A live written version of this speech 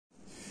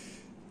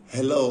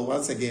Hello,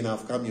 once again,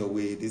 I've come your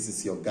way. This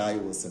is your guy,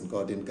 Wilson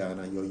Gordon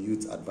Ghana, your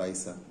youth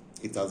advisor.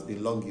 It has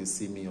been long you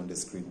see me on the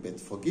screen, but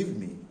forgive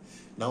me.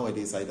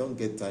 Nowadays, I don't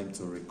get time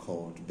to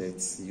record, but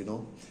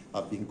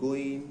I've been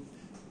going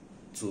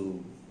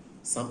to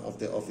some of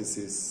the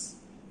offices.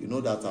 You know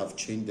that I've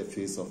changed the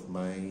face of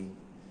my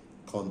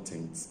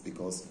content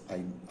because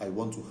I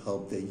want to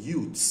help the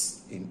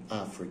youths in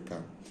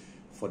Africa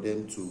for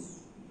them to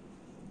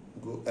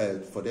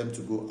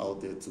go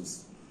out there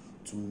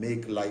to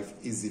make life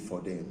easy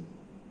for them.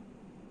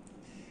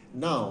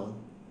 Now,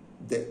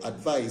 the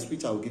advice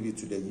which I'll give you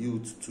to the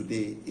youth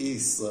today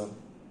is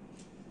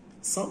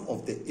some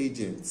of the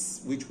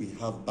agents which we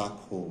have back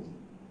home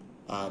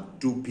are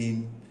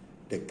duping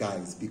the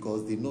guys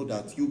because they know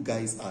that you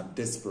guys are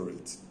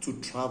desperate to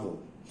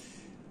travel.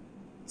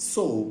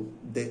 So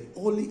the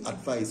only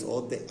advice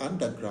or the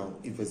underground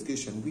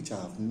investigation which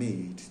I have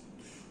made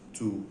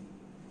to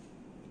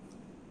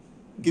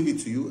give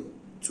it to you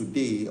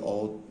today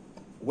or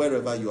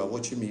wherever you are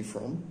watching me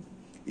from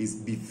is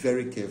be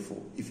very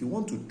careful. If you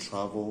want to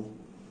travel,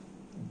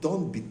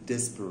 don't be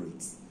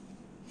desperate.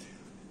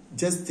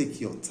 Just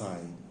take your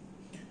time.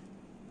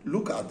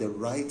 Look at the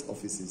right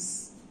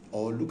offices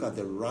or look at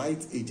the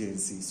right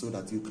agency so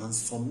that you can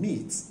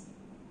submit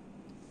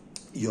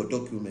your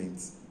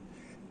documents.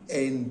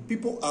 And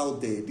people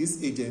out there,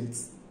 these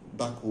agents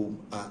back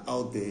home are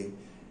out there.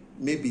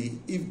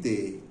 Maybe if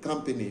the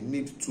company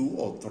needs 2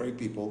 or 3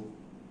 people,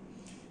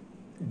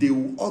 they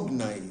will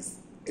organize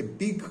a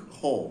big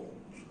hall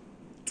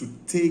to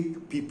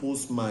take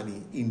people's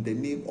money in the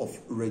name of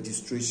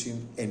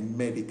registration and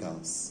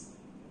medicals.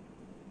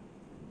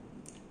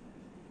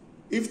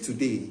 If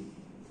today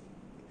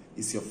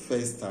is your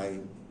first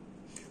time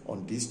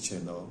on this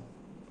channel,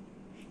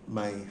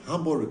 my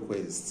humble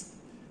request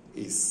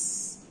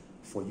is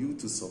for you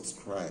to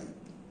subscribe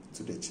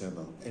to the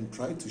channel and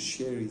try to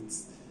share it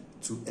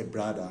to a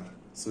brother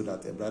so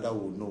that a brother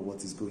will know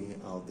what is going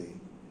out there.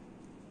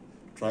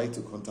 Try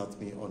to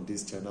contact me on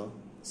this channel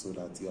so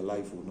that your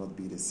life will not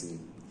be the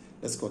same.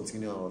 Let's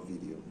continue our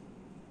video.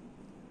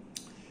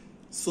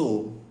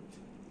 So,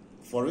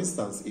 for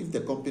instance, if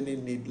the company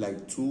need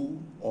like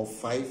 2 or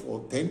 5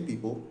 or 10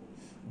 people,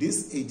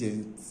 these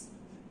agents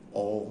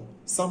or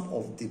some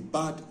of the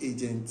bad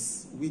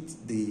agents which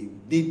they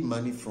need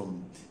money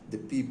from the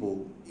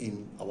people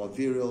in our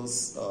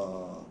various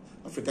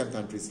African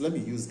countries. Let me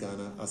use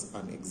Ghana as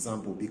an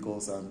example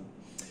because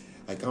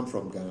I come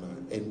from Ghana,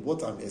 and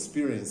what I'm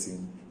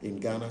experiencing in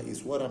Ghana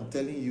is what I'm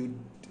telling you,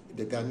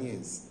 the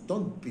Ghanaians.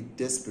 Don't be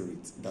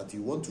desperate that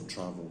you want to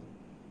travel.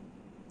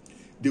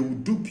 They will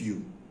dupe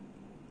you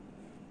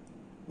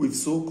with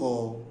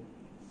so-called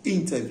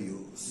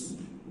interviews,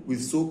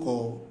 with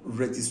so-called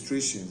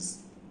registrations.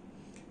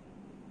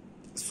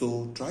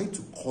 So try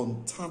to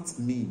contact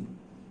me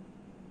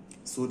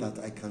so that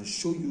I can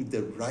show you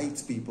the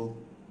right people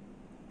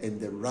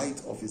and the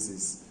right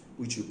offices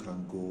which you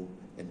can go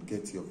and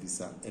get your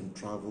visa and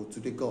travel to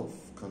the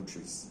Gulf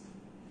countries.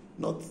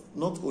 Not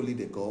only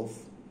the Gulf,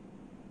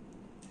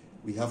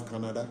 we have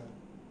Canada,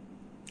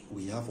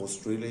 we have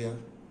Australia,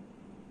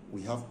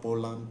 we have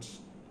Poland,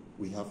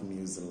 we have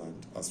New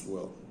Zealand as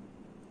well,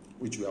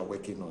 which we are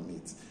working on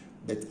it.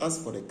 But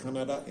as for the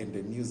Canada and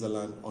the New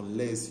Zealand,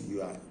 unless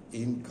you are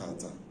in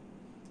Qatar.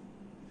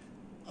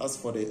 As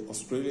for the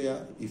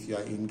Australia, if you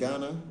are in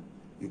Ghana,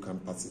 you can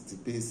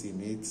participate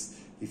in it.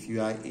 If you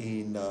are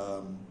in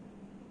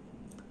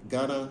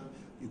Ghana,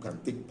 you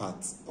can take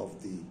part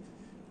of the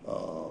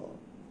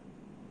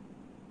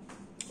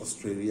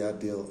Australia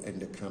deal and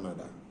the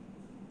Canada.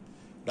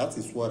 That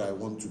is what I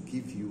want to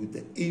give you,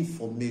 the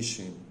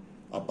information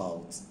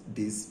about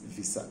this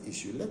visa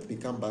issue. Let me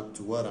come back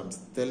to what I'm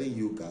telling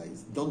you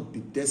guys. Don't be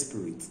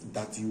desperate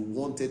that you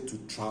wanted to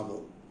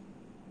travel,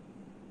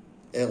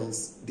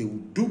 else they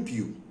will dupe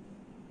you.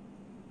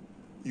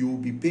 You will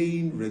be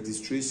paying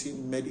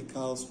registration,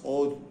 medicals,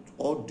 all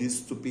this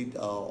stupid,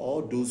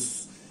 all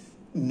those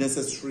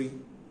necessary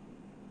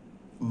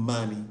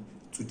money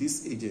to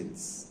these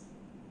agents.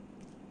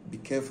 Be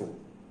careful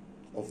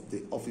of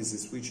the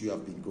offices which you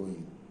have been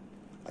going.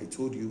 I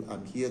told you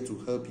I'm here to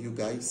help you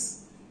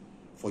guys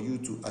for you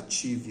to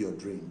achieve your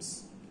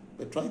dreams.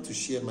 But try to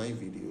share my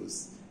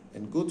videos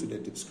and go to the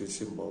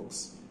description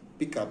box,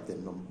 pick up the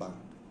number,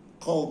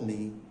 call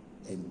me,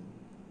 and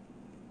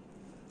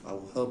I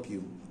will help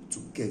you to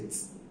get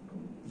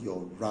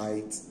your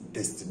right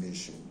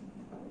destination.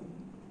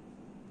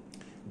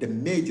 The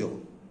major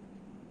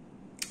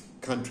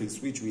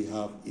countries which we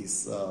have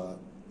is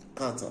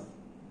Qatar.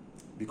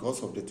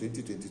 Because of the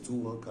 2022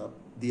 World Cup,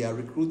 they are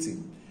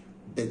recruiting.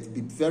 But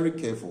be very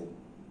careful.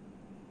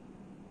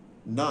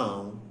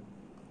 Now,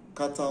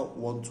 Qatar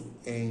want to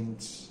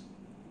end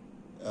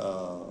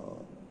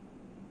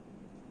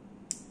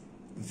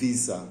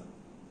visa.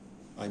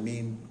 I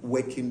mean,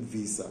 working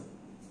visa.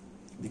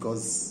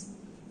 Because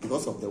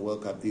of the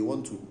World Cup, they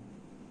want to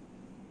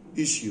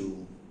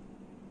issue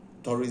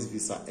tourist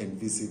visa and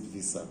visit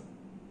visa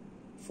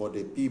for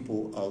the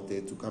people out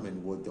there to come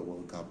and watch the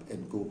World Cup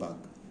and go back.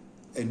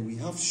 And we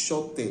have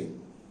short-term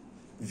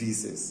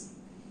visas,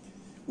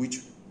 which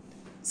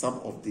some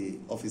of the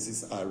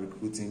offices are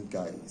recruiting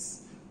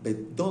guys.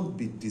 But don't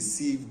be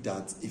deceived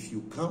that if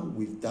you come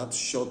with that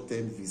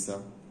short-term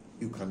visa,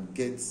 you can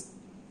get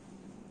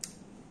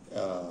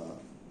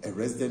a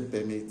resident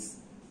permit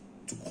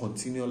to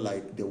continue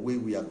like the way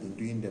we have been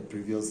doing the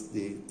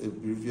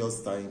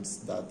previous times,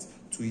 that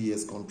 2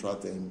 years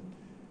contract and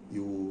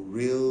you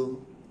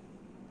will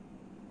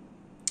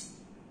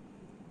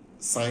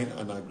sign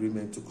an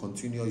agreement to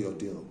continue your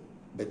deal.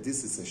 But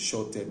this is a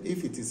short term.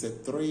 If it is a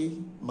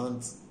 3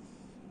 months,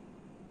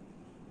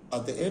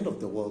 at the end of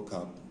the World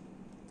Cup,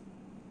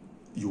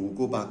 you will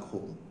go back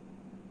home.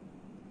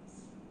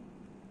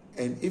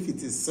 And if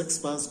it is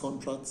 6 months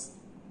contract,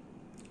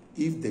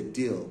 if the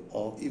deal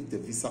or if the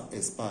visa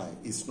expire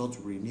is not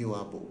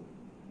renewable,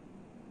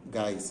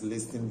 guys,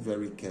 listen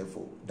very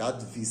careful.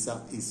 That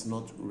visa is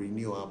not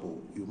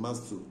renewable. You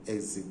must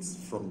exit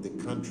from the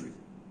country.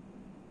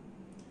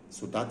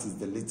 So that is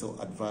the little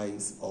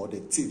advice or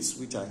the tips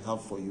which I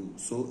have for you.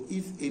 So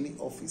if any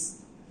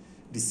office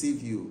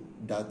deceive you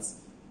that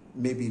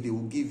maybe they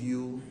will give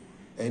you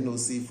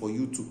NOC for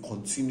you to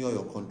continue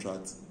your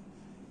contract,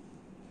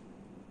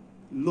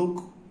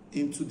 look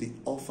into the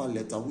offer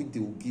letter which they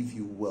will give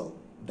you well,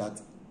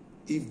 that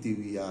if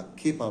they are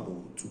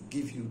capable to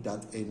give you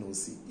that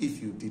NOC.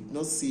 If you did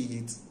not see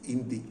it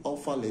in the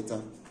offer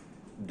letter,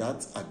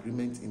 that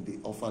agreement in the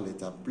offer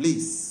letter,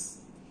 please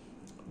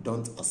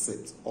don't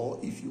accept. Or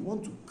if you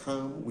want to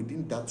come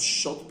within that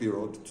short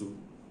period too,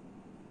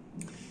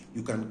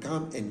 you can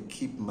come and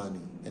keep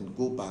money and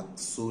go back,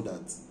 so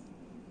that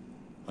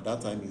at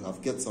that time you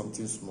have get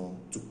something small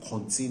to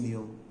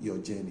continue your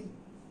journey.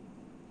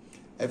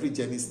 Every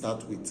journey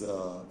starts with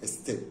a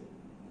step.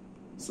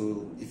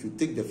 So if you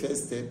take the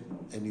first step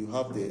and you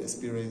have the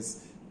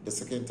experience, the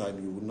second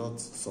time you will not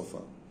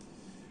suffer.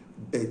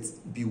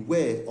 But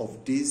beware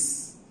of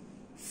these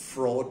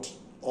fraud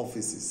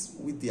offices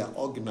with their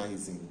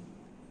organizing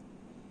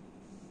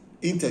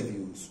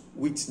interviews,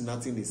 which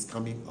nothing is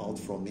coming out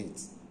from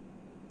it.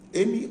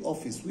 Any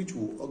office which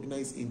will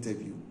organize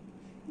interview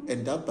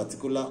and that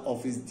particular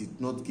office did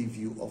not give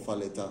you offer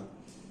letter,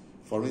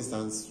 for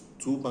instance,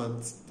 2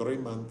 months, 3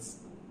 months,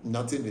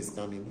 nothing is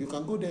coming, you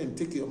can go there and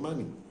take your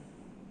money.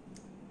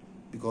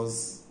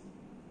 Because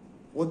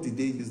what did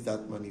they use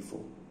that money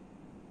for?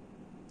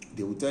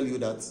 They will tell you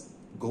that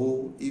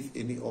go, if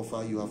any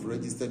offer you have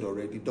registered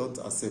already, don't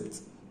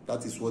accept.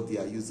 That is what they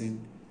are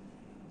using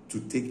to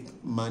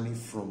take money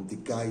from the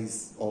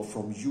guys or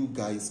from you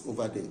guys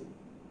over there.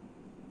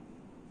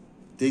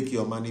 Take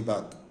your money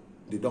back.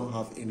 They don't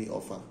have any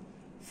offer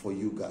for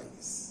you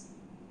guys.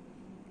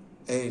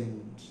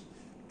 And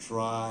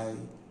try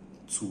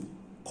to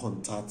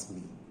contact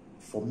me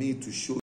for me to show